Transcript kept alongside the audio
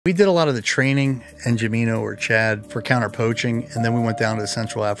We did a lot of the training in Jamino or Chad for counter poaching, and then we went down to the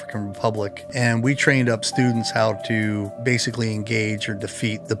Central African Republic and we trained up students how to basically engage or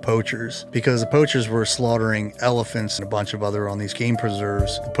defeat the poachers, because the poachers were slaughtering elephants and a bunch of other on these game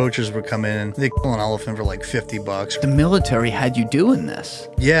preserves. The poachers would come in, they kill an elephant for like $50. The military had you doing this?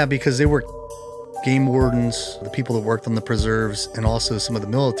 Yeah, because they were game wardens, the people that worked on the preserves, and also some of the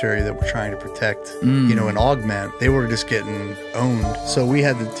military that were trying to protect, you know, and augment. They were just getting owned. So we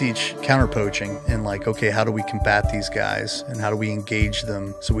had to teach counter poaching and like, okay, how do we combat these guys and how do we engage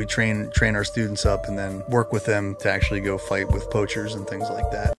them? So we train our students up and then work with them to actually go fight with poachers and things like that.